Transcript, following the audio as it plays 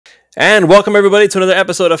And welcome everybody to another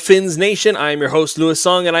episode of Fins Nation. I am your host, Louis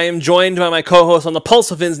Sung, and I am joined by my co-host on the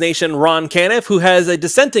Pulse of Fins Nation, Ron Canniff, who has a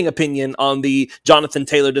dissenting opinion on the Jonathan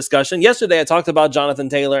Taylor discussion. Yesterday, I talked about Jonathan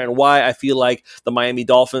Taylor and why I feel like the Miami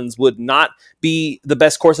Dolphins would not be the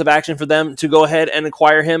best course of action for them to go ahead and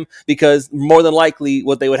acquire him, because more than likely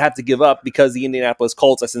what they would have to give up, because the Indianapolis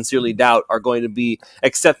Colts, I sincerely doubt, are going to be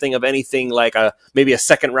accepting of anything like maybe a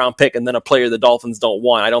second round pick and then a player the Dolphins don't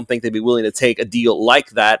want. I don't think they'd be willing to take a deal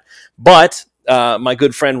like that. But my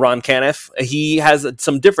good friend Ron Canniff, he has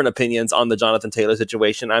some different opinions on the Jonathan Taylor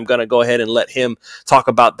situation. I'm going to go ahead and let him talk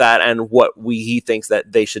about that and what he thinks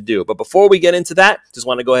that they should do. But before we get into that, just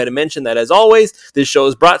want to go ahead and mention that, as always, this show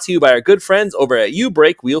is brought to you by our good friends over at You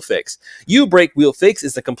Brake Wheel Fix. You Brake Wheel Fix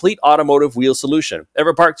is the complete automotive wheel solution.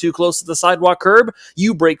 Ever parked too close to the sidewalk curb?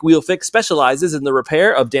 You Brake Wheel Fix specializes in the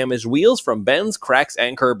repair of damaged wheels from bends, cracks,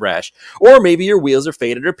 and curb rash. Or maybe your wheels are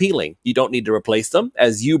faded or peeling. You don't need to replace them,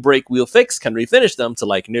 as You Brake Wheel Fix can refinish them to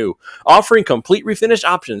like new. Offering complete refinish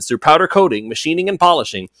options through powder coating, machining, and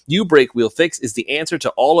polishing, You Brake Wheel Fix is the answer to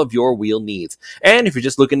all of your wheel needs. And if you're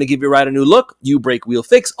just looking to give your ride a new look, You Brake Wheel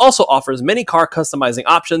Fix also offers many car customizing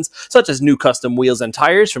options, such as new custom wheels and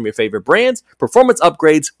tires from your favorite brands, performance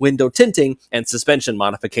upgrades, window tinting, and suspension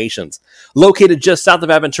modifications. Located just south of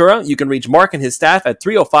Aventura, you can reach Mark and his staff at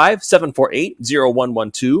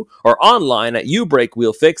 305-748-0112 or online at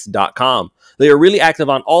youbrakewheelfix.com. They are really active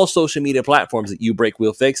on all social media platforms at You Brake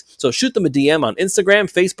Wheel Fix, so shoot them a DM on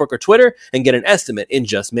Instagram, Facebook, or Twitter and get an estimate in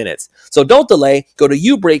just minutes. So don't delay, go to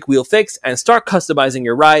You Brake Wheel Fix and start customizing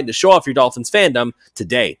your ride to show off your Dolphins fandom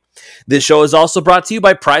today. This show is also brought to you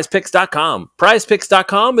by PrizePicks.com.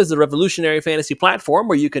 PrizePicks.com is the revolutionary fantasy platform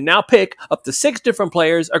where you can now pick up to 6 different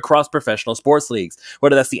players across professional sports leagues.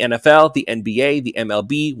 Whether that's the NFL, the NBA, the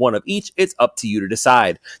MLB, one of each, it's up to you to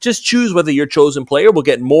decide. Just choose whether your chosen player will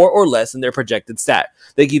get more or less than their projected stat.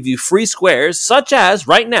 They give you free squares, such as,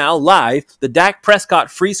 right now, live, the Dak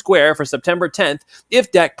Prescott free square for September 10th.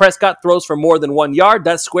 If Dak Prescott throws for more than 1 yard,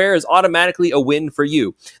 that square is automatically a win for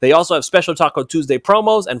you. They also have special Taco Tuesday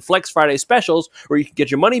promos and Flex Friday specials where you can get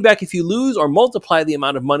your money back if you lose or multiply the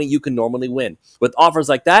amount of money you can normally win. With offers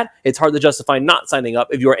like that, it's hard to justify not signing up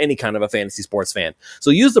if you are any kind of a fantasy sports fan. So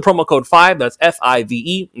use the promo code 5, that's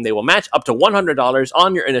F-I-V-E, and they will match up to $100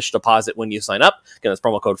 on your initial deposit when you sign up. Again, that's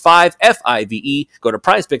promo code 5, F-I-V-E. Go to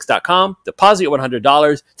prizepicks.com, deposit your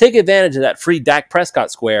 $100, take advantage of that free Dak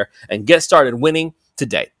Prescott square, and get started winning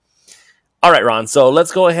today. All right, Ron, so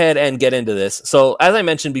let's go ahead and get into this. So as I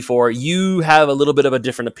mentioned before, you have a little bit of a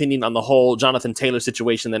different opinion on the whole Jonathan Taylor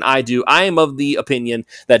situation than I do. I am of the opinion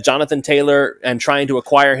that Jonathan Taylor and trying to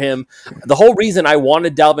acquire him, the whole reason I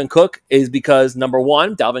wanted Dalvin Cook is because, number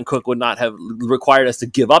one, Dalvin Cook would not have required us to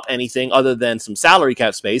give up anything other than some salary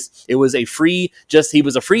cap space. It was he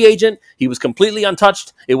was a free agent. He was completely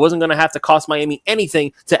untouched. It wasn't going to have to cost Miami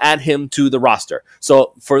anything to add him to the roster.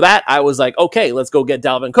 So for that, I was like, okay, let's go get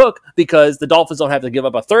Dalvin Cook, because the Dolphins don't have to give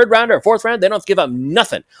up a third round or a fourth round. They don't have to give up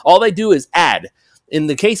nothing. All they do is add. In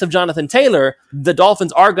the case of Jonathan Taylor, the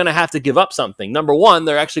Dolphins are going to have to give up something. Number one,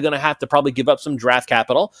 they're actually going to have to probably give up some draft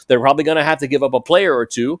capital. They're probably going to have to give up a player or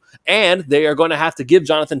two, and they are going to have to give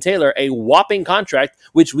Jonathan Taylor a whopping contract,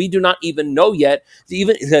 which we do not even know yet,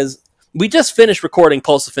 even because we just finished recording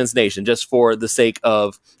Pulse of Fins Nation, just for the sake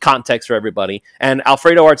of context for everybody. And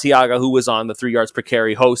Alfredo Arteaga, who was on the 3 yards per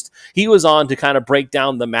carry host, he was on to kind of break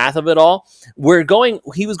down the math of it all.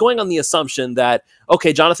 He was going on the assumption that,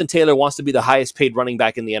 okay, Jonathan Taylor wants to be the highest paid running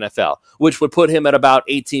back in the NFL, which would put him at about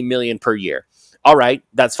 $18 million per year. All right,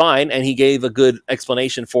 that's fine. And he gave a good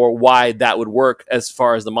explanation for why that would work as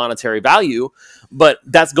far as the monetary value. But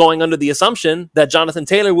that's going under the assumption that Jonathan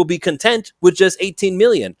Taylor will be content with just $18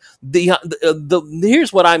 million.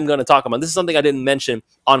 Here's what I'm going to talk about. This is something I didn't mention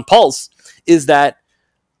on Pulse, is that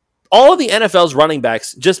all of the NFL's running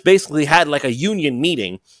backs just basically had like a union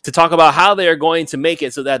meeting to talk about how they are going to make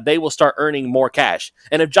it so that they will start earning more cash.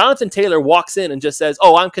 And if Jonathan Taylor walks in and just says,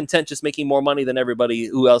 oh, I'm content just making more money than everybody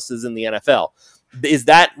who else is in the NFL, is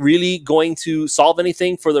that really going to solve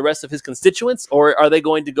anything for the rest of his constituents? Or are they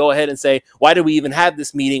going to go ahead and say, why do we even have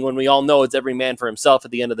this meeting when we all know it's every man for himself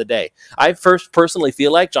at the end of the day? I personally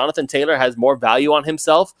feel like Jonathan Taylor has more value on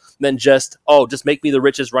himself than just make me the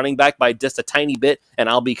richest running back by just a tiny bit and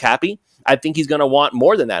I'll be happy. I think he's going to want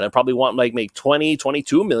more than that and probably want like make 20,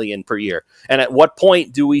 22 million per year. And at what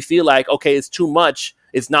point do we feel like, okay, it's too much?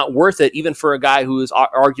 It's not worth it, even for a guy who is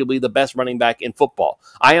arguably the best running back in football.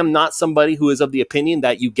 I am not somebody who is of the opinion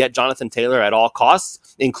that you get Jonathan Taylor at all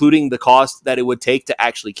costs, including the cost that it would take to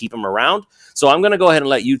actually keep him around. So I'm going to go ahead and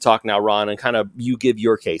let you talk now, Ron, and kind of you give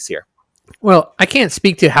your case here. Well, I can't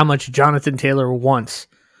speak to how much Jonathan Taylor wants,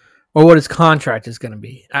 or what his contract is going to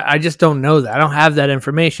be. I just don't know that. I don't have that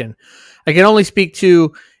information. I can only speak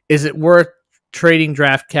to, is it worth trading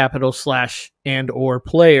draft capital / and or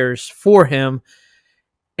players for him?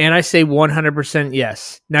 And I say 100%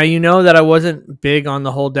 yes. Now, you know that I wasn't big on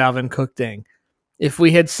the whole Dalvin Cook thing. If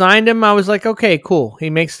we had signed him, I was like, okay, cool. He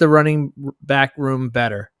makes the running back room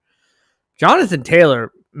better. Jonathan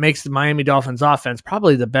Taylor makes the Miami Dolphins offense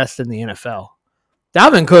probably the best in the NFL.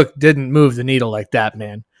 Dalvin Cook didn't move the needle like that,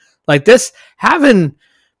 man. Like this, having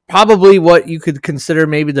probably what you could consider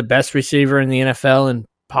maybe the best receiver in the NFL and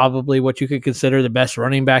probably what you could consider the best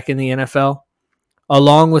running back in the NFL,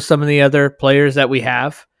 along with some of the other players that we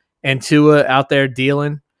have, and Tua out there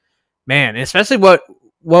dealing, man, especially what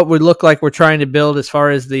would look like we're trying to build as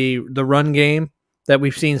far as the run game that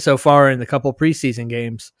we've seen so far in the couple preseason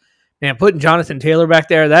games. Man, putting Jonathan Taylor back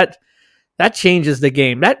there, that changes the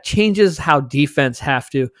game. That changes how defense have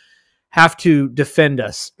to defend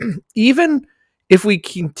us. Even if we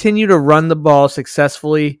continue to run the ball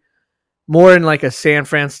successfully, more in like a San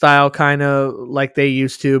Fran style, kind of like they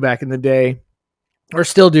used to back in the day, or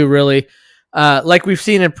still do really, like we've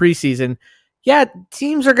seen in preseason. Yeah,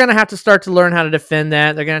 teams are going to have to start to learn how to defend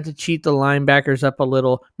that. They're going to have to cheat the linebackers up a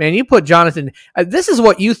little. Man, you put Jonathan, this is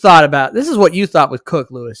what you thought about. This is what you thought with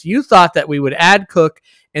Cook, Lewis. You thought that we would add Cook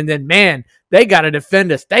and then, man, they got to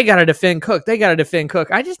defend us. They got to defend Cook. They got to defend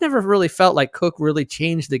Cook. I just never really felt like Cook really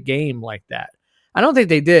changed the game like that. I don't think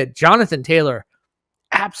they did. Jonathan Taylor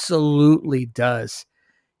absolutely does.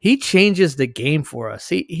 He changes the game for us.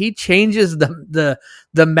 He changes the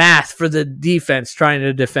math for the defense trying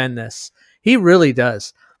to defend this. He really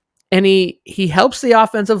does. And he helps the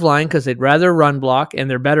offensive line because they'd rather run block, and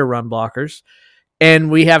they're better run blockers. And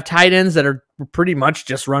we have tight ends that are pretty much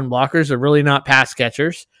just run blockers. They're really not pass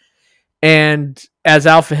catchers. And as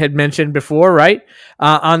Alpha had mentioned before, right,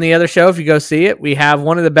 on the other show, if you go see it, we have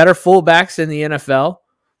one of the better fullbacks in the NFL.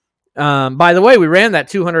 By the way, we ran that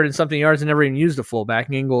 200 and something yards and never even used a fullback.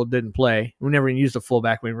 Ingold didn't play. We never even used a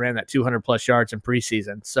fullback. We ran that 200 plus yards in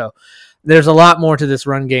preseason. So there's a lot more to this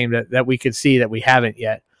run game that we could see that we haven't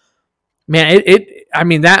yet. Man, I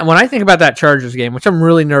mean, that when I think about that Chargers game, which I'm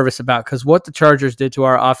really nervous about, because what the Chargers did to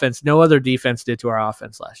our offense, no other defense did to our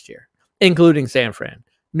offense last year, including San Fran.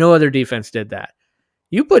 No other defense did that.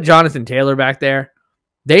 You put Jonathan Taylor back there,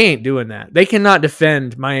 they ain't doing that. They cannot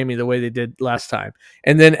defend Miami the way they did last time.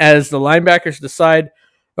 And then as the linebackers decide,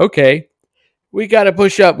 okay, we got to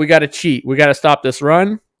push up, we got to cheat, we got to stop this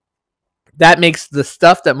run, that makes the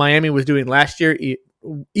stuff that Miami was doing last year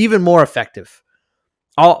even more effective.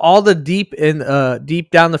 All the deep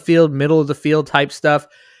down the field, middle of the field type stuff,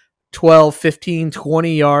 12, 15,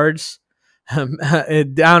 20 yards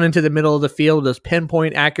down into the middle of the field, those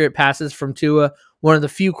pinpoint accurate passes from Tua, one of the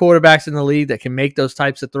few quarterbacks in the league that can make those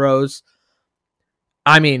types of throws.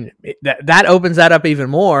 I mean, that opens that up even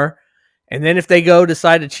more. And then if they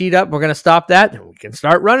decide to cheat up, we're going to stop that, then we can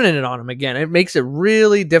start running it on them again. It makes it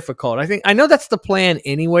really difficult. I know that's the plan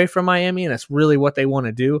anyway for Miami, and that's really what they want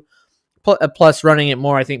to do. Plus, running it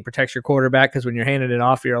more, I think, protects your quarterback, because when you're handing it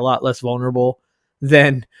off, you're a lot less vulnerable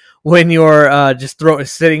than when you're just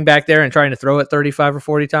sitting back there and trying to throw it 35 or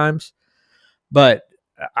 40 times. But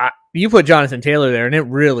you put Jonathan Taylor there, and it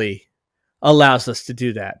really allows us to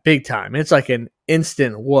do that big time. It's like an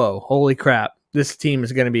instant, whoa, holy crap. This team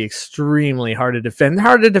is going to be extremely hard to defend.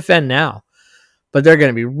 Hard to defend now, but they're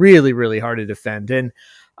going to be really, really hard to defend. And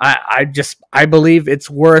I believe it's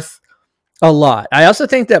worth a lot. I also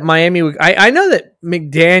think that Miami, I know that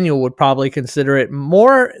McDaniel would probably consider it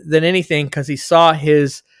more than anything, because he saw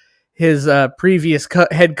his previous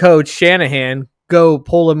head coach, Shanahan, go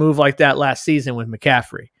pull a move like that last season with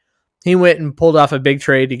McCaffrey. He went and pulled off a big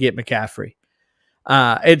trade to get McCaffrey.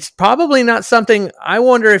 It's probably not something, I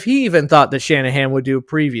wonder if he even thought that Shanahan would do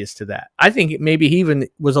previous to that. I think maybe he even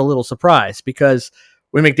was a little surprised, because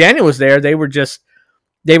when McDaniel was there, they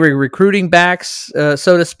were recruiting backs,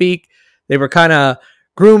 so to speak. They were kind of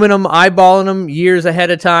grooming them, eyeballing them years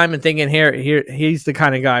ahead of time and thinking, here, he's the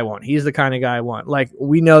kind of guy I want. He's the kind of guy I want. Like,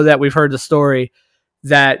 we know that we've heard the story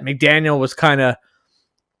that McDaniel was kind of,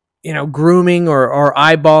 grooming or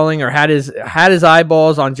eyeballing, or had his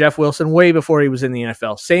eyeballs on Jeff Wilson way before he was in the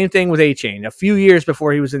NFL. Same thing with A-Chain. A few years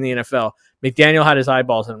before he was in the NFL, McDaniel had his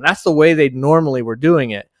eyeballs on him. That's the way they normally were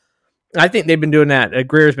doing it. I think they've been doing that.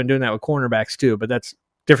 Greer's been doing that with cornerbacks too, but that's a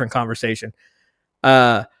different conversation.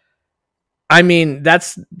 I mean,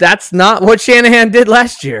 that's not what Shanahan did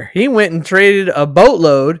last year. He went and traded a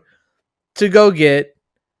boatload to go get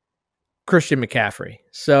Christian McCaffrey.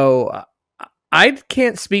 So I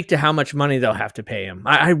can't speak to how much money they'll have to pay him.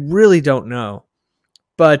 I really don't know.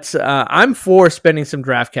 But I'm for spending some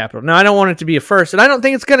draft capital. Now, I don't want it to be a first, and I don't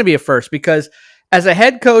think it's going to be a first because as a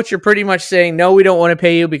head coach, you're pretty much saying, no, we don't want to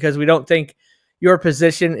pay you because we don't think your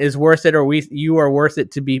position is worth it, or you are worth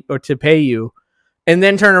it to pay you, and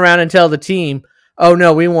then turn around and tell the team, oh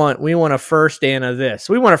no, we want a first and a this.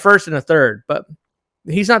 We want a first and a third, but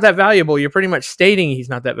he's not that valuable. You're pretty much stating he's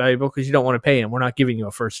not that valuable because you don't want to pay him. We're not giving you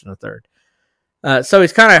a first and a third. So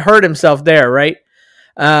he's kind of hurt himself there, right?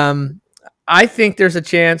 I think there's a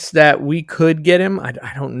chance that we could get him.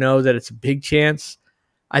 I don't know that it's a big chance.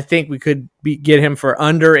 I think we could get him for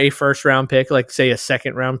under a first-round pick, like, say, a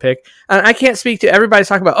second-round pick. And I can't speak to everybody's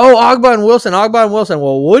talking about, Ogba and Wilson.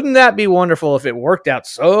 Well, wouldn't that be wonderful if it worked out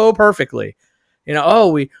so perfectly? We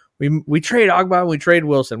trade Ogba and we trade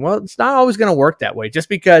Wilson. Well, it's not always going to work that way. Just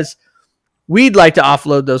because we'd like to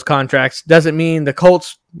offload those contracts doesn't mean the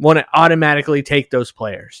Colts want to automatically take those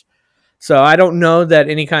players. So I don't know that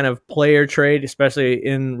any kind of player trade, especially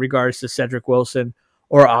in regards to Cedric Wilson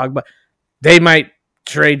or Ogba, they might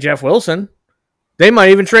trade Jeff Wilson. They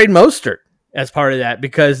might even trade Mostert as part of that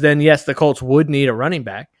because then, yes, the Colts would need a running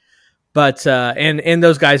back. But and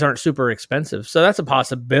those guys aren't super expensive. So that's a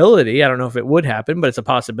possibility. I don't know if it would happen, but it's a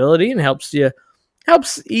possibility and helps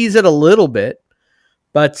ease it a little bit.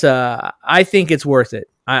 But I think it's worth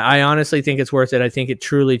it. I honestly think it's worth it. I think it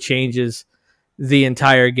truly changes the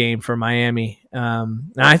entire game for Miami.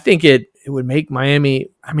 I think it would make Miami,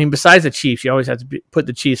 besides the Chiefs, you always have to put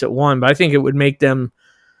the Chiefs at 1, but I think it would make them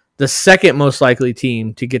the second most likely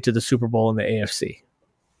team to get to the Super Bowl in the AFC.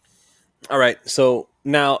 All right. So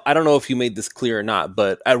now, I don't know if you made this clear or not,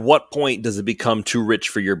 but at what point does it become too rich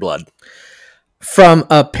for your blood? From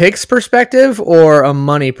a picks perspective or a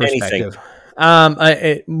money perspective?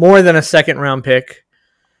 More than a second round pick.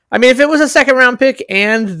 If it was a second round pick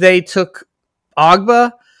and they took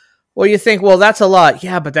Ogba, well, you think, well, that's a lot.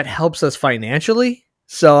 Yeah, but that helps us financially,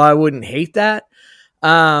 so I wouldn't hate that.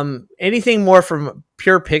 Anything more from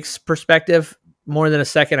pure picks perspective, more than a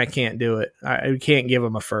second, I can't do it. I can't give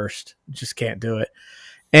them a first. Just can't do it.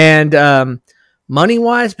 And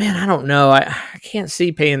money-wise, man, I don't know. I can't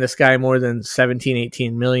see paying this guy more than 17,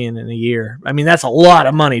 18 million in a year. That's a lot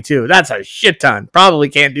of money, too. That's a shit ton. Probably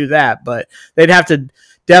can't do that, but they'd have to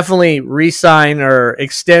definitely re-sign or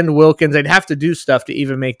extend Wilkins. They'd have to do stuff to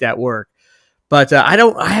even make that work. But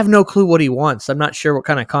I have no clue what he wants. I'm not sure what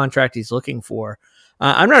kind of contract he's looking for.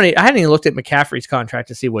 I hadn't even looked at McCaffrey's contract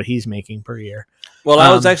to see what he's making per year. Well,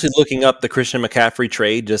 I was actually looking up the Christian McCaffrey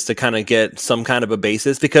trade just to kind of get some kind of a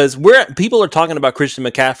basis because people are talking about Christian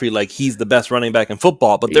McCaffrey like he's the best running back in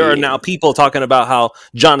football, but there are now people talking about how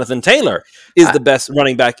Jonathan Taylor is the best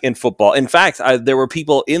running back in football. In fact, there were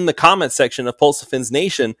people in the comment section of Pulse of Fins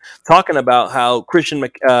Nation talking about how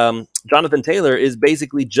Jonathan Taylor is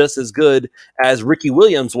basically just as good as Ricky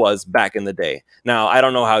Williams was back in the day. Now, I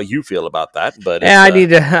don't know how you feel about that, but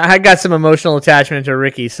I got some emotional attachment to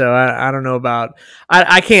Ricky, so I don't know about.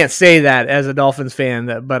 I can't say that as a Dolphins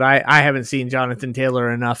fan, but I haven't seen Jonathan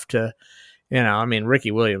Taylor enough to,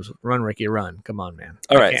 Ricky Williams, run Ricky, run. Come on, man.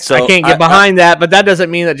 All right, I can't get behind that, but that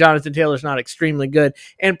doesn't mean that Jonathan Taylor's not extremely good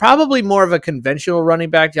and probably more of a conventional running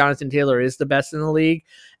back. Jonathan Taylor is the best in the league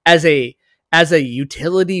as a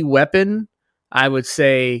utility weapon. I would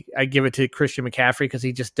say I give it to Christian McCaffrey because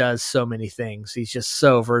he just does so many things. He's just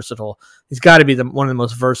so versatile. He's got to be one of the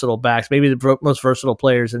most versatile backs, maybe the most versatile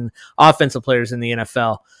players and offensive players in the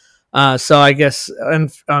NFL. So I guess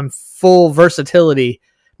on full versatility,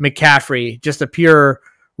 McCaffrey, just a pure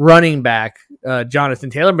running back, Jonathan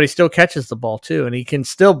Taylor, but he still catches the ball too, and he can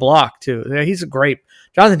still block too.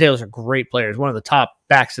 Jonathan Taylor's a great player. He's one of the top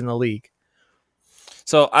backs in the league.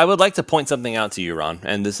 So I would like to point something out to you, Ron,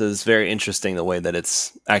 and this is very interesting the way that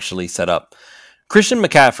it's actually set up. Christian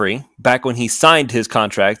McCaffrey, back when he signed his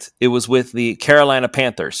contract, it was with the Carolina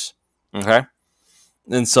Panthers. Okay,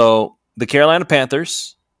 and so the Carolina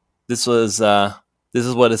Panthers. This is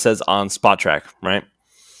what it says on Spot Track, right?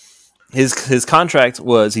 His contract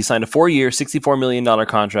was he signed a 4-year, $64 million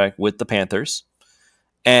contract with the Panthers,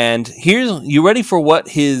 and you ready for what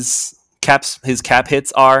his cap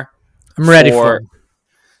hits are? I'm ready for it.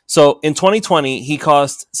 So in 2020, he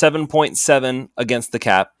cost 7.7 against the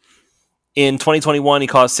cap. In 2021, he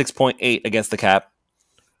cost 6.8 against the cap.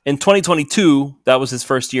 In 2022, that was his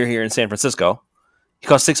first year here in San Francisco. He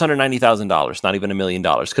cost $690,000, not even $1 million,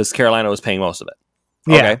 because Carolina was paying most of it.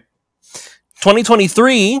 Yeah. Okay.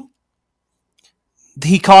 2023,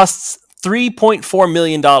 he costs $3.4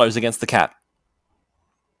 million against the cap.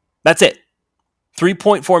 That's it.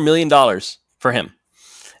 $3.4 million for him.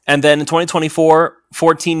 And then in 2024,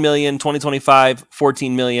 14 million, 2025,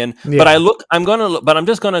 14 million. Yeah. But I'm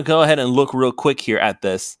just going to go ahead and look real quick here at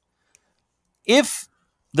this. If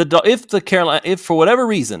if for whatever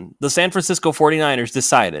reason the San Francisco 49ers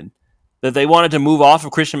decided that they wanted to move off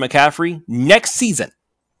of Christian McCaffrey next season,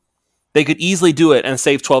 they could easily do it and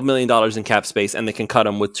save $12 million in cap space, and they can cut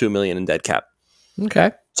him with $2 million in dead cap.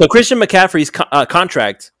 Okay. So Christian McCaffrey's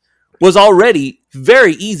contract was already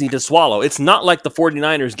very easy to swallow. It's not like the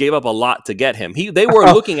 49ers gave up a lot to get him. They were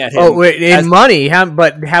looking at him. Oh, wait, in money,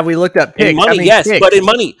 but have we looked up picks? In money, yes, picks? But in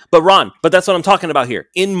money. But Ron, that's what I'm talking about here.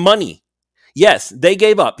 In money, yes, they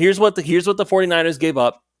gave up. Here's what the 49ers gave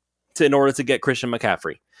up in order to get Christian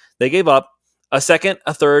McCaffrey. They gave up a second,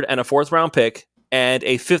 a third, and a fourth round pick, and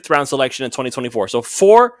a fifth round selection in 2024. So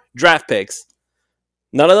 4 draft picks.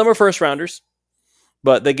 None of them are first rounders,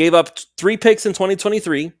 but they gave up 3 picks in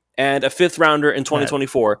 2023 and a fifth rounder in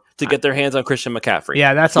 2024 to get their hands on Christian McCaffrey.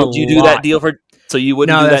 Yeah, that's a lot. Would you do that deal for? So you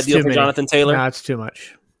wouldn't do that deal for Jonathan Taylor? No, it's too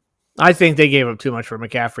much. I think they gave up too much for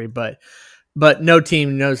McCaffrey, but no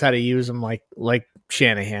team knows how to use him like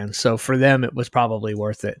Shanahan. So for them, it was probably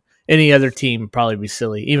worth it. Any other team would probably be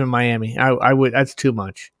silly. Even Miami, I would. That's too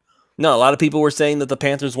much. No, a lot of people were saying that the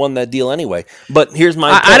Panthers won that deal anyway. But here's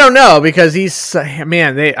my I don't know, because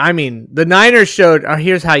the Niners showed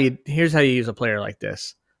here's how you use a player like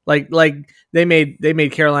this. Like they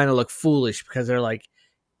made Carolina look foolish because they're like,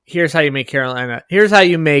 here's how you make Carolina. Here's how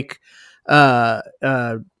you make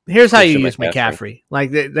here's how you use McCaffrey.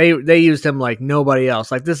 Like they used him like nobody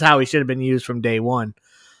else. Like this is how he should have been used from day one.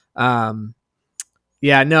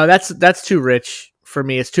 Yeah, no, that's too rich. For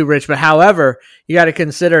me, it's too rich. But however, you got to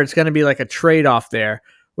consider it's going to be like a trade-off there.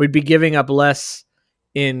 We'd be giving up less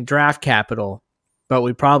in draft capital, but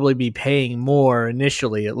we'd probably be paying more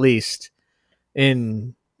initially, at least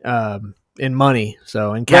in money.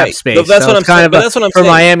 So in cap space. But that's so what I'm saying. That's what I'm saying. For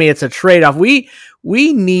Miami, it's a trade-off. We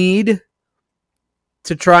need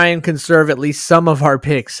to try and conserve at least some of our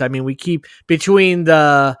picks. I mean, we keep between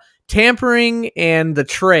the tampering and the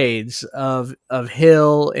trades of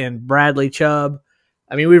Hill and Bradley Chubb.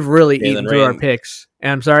 I mean, we've really eaten through our picks.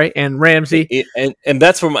 And Ramsey. And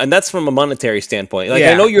that's from a monetary standpoint. Like,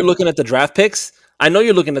 I know you're looking at the draft picks.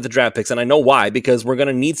 And I know why, because we're going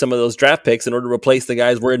to need some of those draft picks in order to replace the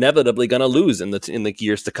guys we're inevitably going to lose in the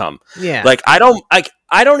years to come. Yeah. Like, I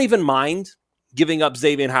don't even mind giving up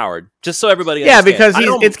Xavier Howard, just so everybody understands.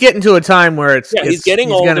 Because it's getting to a time where he's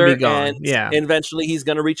getting older, be gone. And eventually he's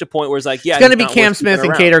going to reach a point where it's like, it's going to be Cam Smith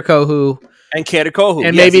and Kader Kohu. And Kohu.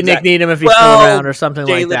 And maybe Nick Needham if he's still around or something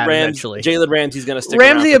like that eventually. Jalen Ramsey's going to stick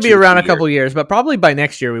around. Ramsey will be around a couple years, but probably by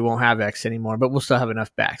next year we won't have X anymore, but we'll still have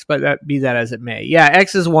enough backs. But that as it may. Yeah,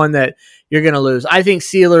 X is one that you're going to lose. I think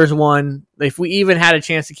Sealer's one. If we even had a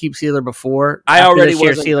chance to keep Sealer before,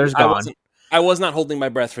 Sealer's gone. I was not holding my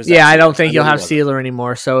breath for Zach. Yeah, I don't think you'll have Sealer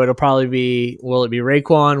anymore, so it'll probably be, will it be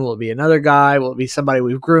Raekwon? Will it be another guy? Will it be somebody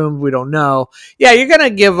we've groomed? We don't know. Yeah, you're going to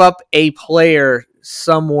give up a player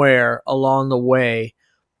somewhere along the way.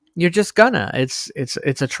 You're just gonna. It's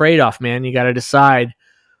a trade-off, man. You got to decide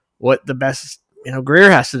what the best,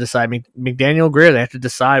 Greer has to decide. McDaniel, Greer, they have to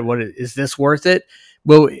decide is this worth it?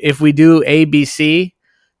 Well, if we do A, B, C,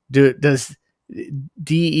 does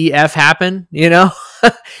D, E, F happen,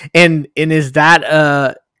 and is that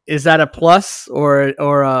a plus or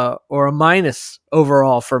a minus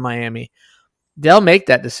overall for Miami? They'll make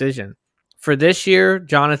that decision. For this year,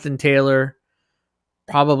 Jonathan Taylor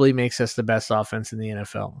probably makes us the best offense in the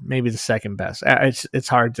NFL, maybe the second best. It's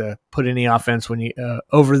hard to put any offense when you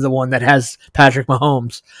over the one that has Patrick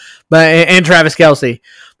Mahomes, and Travis Kelce,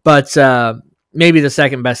 but maybe the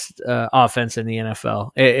second best offense in the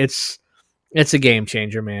NFL. It's a game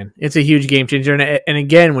changer, man. It's a huge game changer. And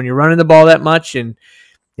again, when you're running the ball that much and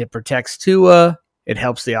it protects Tua, it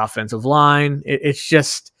helps the offensive line.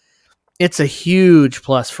 It's a huge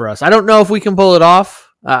plus for us. I don't know if we can pull it off.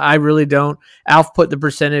 I really don't. Alf put the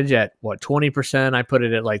percentage at 20%. I put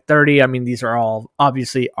it at like 30. I mean, these are all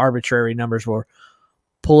obviously arbitrary numbers we're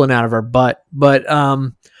pulling out of our butt, but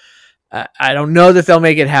I don't know that they'll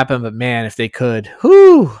make it happen, but man, if they could,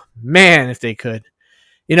 if they could.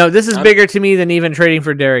 This is bigger to me than even trading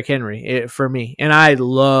for Derrick Henry for me. And I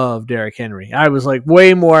love Derrick Henry. I was like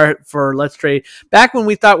way more for let's trade. Back when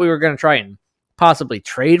we thought we were going to try and possibly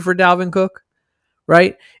trade for Dalvin Cook,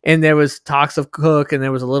 right? And there was talks of Cook and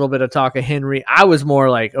there was a little bit of talk of Henry. I was more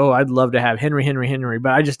like, I'd love to have Henry,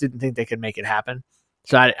 but I just didn't think they could make it happen.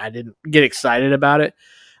 So I didn't get excited about it.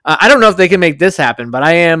 I don't know if they can make this happen, but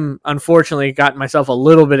I am unfortunately got myself a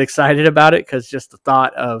little bit excited about it because just the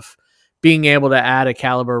thought of being able to add a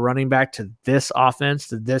caliber running back to this offense,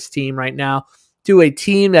 to this team right now, to a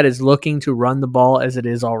team that is looking to run the ball as it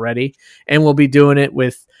is already, and we'll be doing it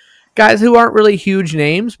with guys who aren't really huge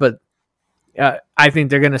names, but I think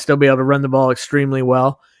they're going to still be able to run the ball extremely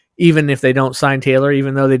well. even if they don't sign Taylor,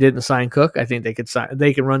 even though they didn't sign Cook, I think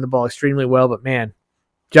they can run the ball extremely well. But man,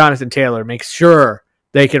 Jonathan Taylor makes sure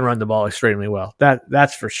they can run the ball extremely well.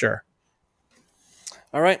 That's for sure.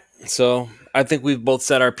 All right. So I think we've both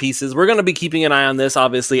set our pieces. We're going to be keeping an eye on this,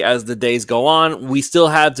 obviously, as the days go on. We still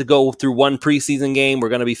have to go through one preseason game. We're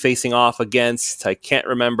going to be facing off against, I can't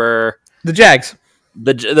remember. The Jags.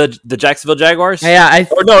 The Jacksonville Jaguars? Yeah. I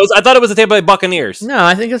thought it was the Tampa Bay Buccaneers. No,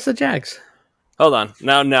 I think it's the Jags. Hold on.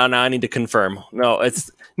 Now I need to confirm. No,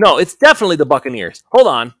 it's definitely the Buccaneers. Hold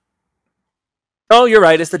on. Oh, you're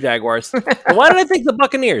right. It's the Jaguars. Why did I think the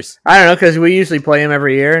Buccaneers? I don't know, because we usually play them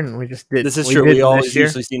every year, and we just did. This is true. We always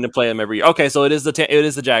usually seem to play them every year. Okay, so it is the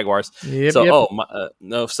Jaguars. Yep, so yep.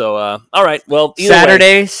 All right. Well,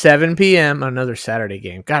 Saturday, 7 p.m. Another Saturday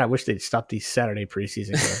game. God, I wish they'd stop these Saturday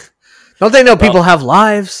preseason games. Don't they know people have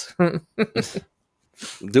lives?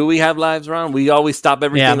 Do we have lives, Ron? We always stop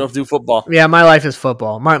everything to do football. Yeah, my life is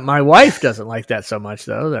football. My wife doesn't like that so much,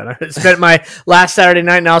 though. That I spent my last Saturday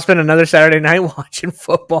night, now I'll spend another Saturday night watching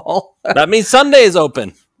football. That means Sunday is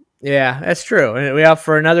open. Yeah, that's true. And we have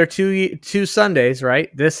for another two Sundays, right?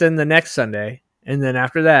 This and the next Sunday. And then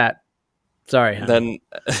after that, sorry, honey.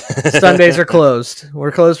 Then Sundays are closed.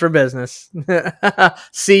 We're closed for business.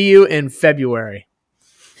 See you in February.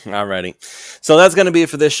 Alrighty. So that's going to be it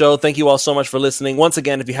for this show. Thank you all so much for listening. Once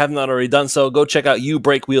again, if you have not already done so, go check out You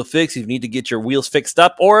Break Wheel Fix if you need to get your wheels fixed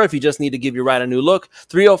up, or if you just need to give your ride a new look.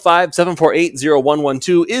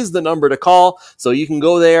 305-748-0112 is the number to call. So you can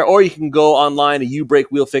go there, or you can go online at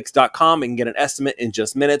youbreakwheelfix.com and get an estimate in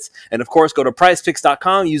just minutes. And of course, go to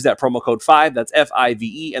pricefix.com, use that promo code 5, that's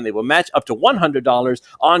FIVE, and they will match up to $100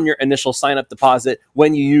 on your initial sign-up deposit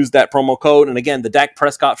when you use that promo code. And again, the Dak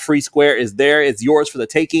Prescott free square is there. It's yours for the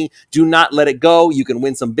taking. Do not let it go. You can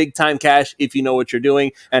win some big time cash if you know what you're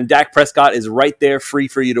doing. And Dak Prescott is right there, free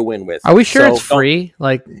for you to win with. Are we sure it's free?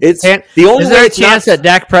 Like, it's the only. Is there a chance that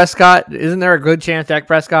Dak Prescott? Isn't there a good chance Dak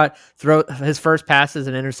Prescott throw his first pass as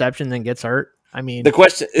an interception, then gets hurt? I mean, the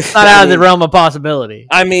question it's not out of the realm of possibility.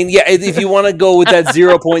 I mean, yeah, if you want to go with that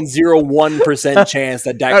 0.01% chance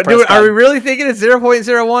that Dak Prescott, are we really thinking it's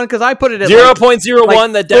 0.01? Because I put it at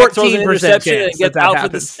 0.01 that Dak throws an interception and gets out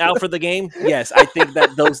for the game. Yes, I think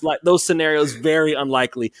that those scenarios very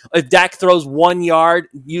unlikely. If Dak throws 1 yard,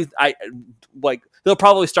 they'll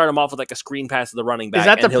probably start him off with like a screen pass to the running back. Is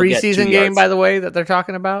that the preseason game, by the way, that they're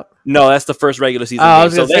talking about? No, that's the first regular season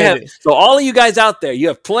game. So all of you guys out there, you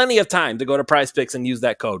have plenty of time to go to Prize Picks and use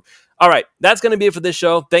that code. All right, that's going to be it for this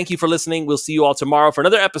show. Thank you for listening. We'll see you all tomorrow for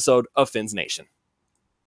another episode of Fins Nation.